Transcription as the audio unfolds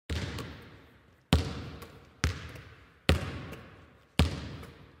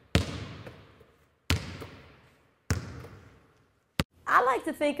I like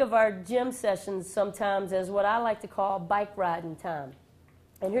to think of our gym sessions sometimes as what I like to call bike riding time.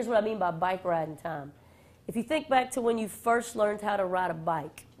 And here's what I mean by bike riding time. If you think back to when you first learned how to ride a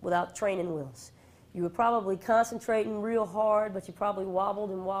bike without training wheels, you were probably concentrating real hard, but you probably wobbled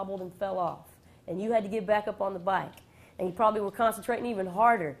and fell off. And you had to get back up on the bike. And you probably were concentrating even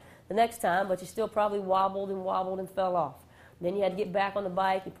harder the next time, but you still probably wobbled and fell off. And then you had to get back on the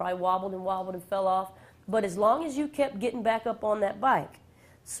bike. You probably wobbled and fell off. But as long as you kept getting back up on that bike,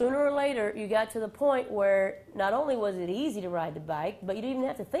 sooner or later you got to the point where not only was it easy to ride the bike, but you didn't even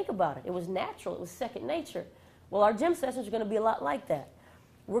have to think about it. It was natural. It was second nature. Well, our gym sessions are going to be a lot like that.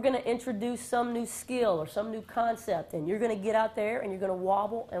 We're going to introduce some new skill or some new concept, and you're going to get out there and you're going to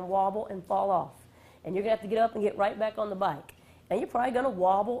wobble and fall off. And you're going to have to get up and get right back on the bike. And you're probably going to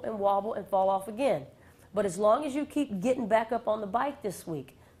wobble and fall off again. But as long as you keep getting back up on the bike this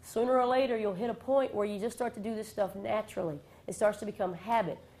week, sooner or later you'll hit a point where you just start to do this stuff naturally. It starts to become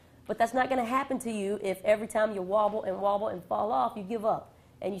habit. But that's not going to happen to you if every time you wobble and fall off, you give up.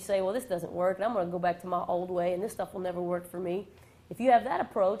 And you say, well, this doesn't work, and I'm going to go back to my old way, and this stuff will never work for me. If you have that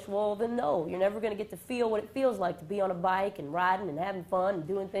approach, well, then no, you're never going to get to feel what it feels like to be on a bike and riding and having fun and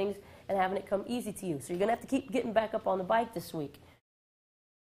doing things and having it come easy to you. So you're going to have to keep getting back up on the bike this week.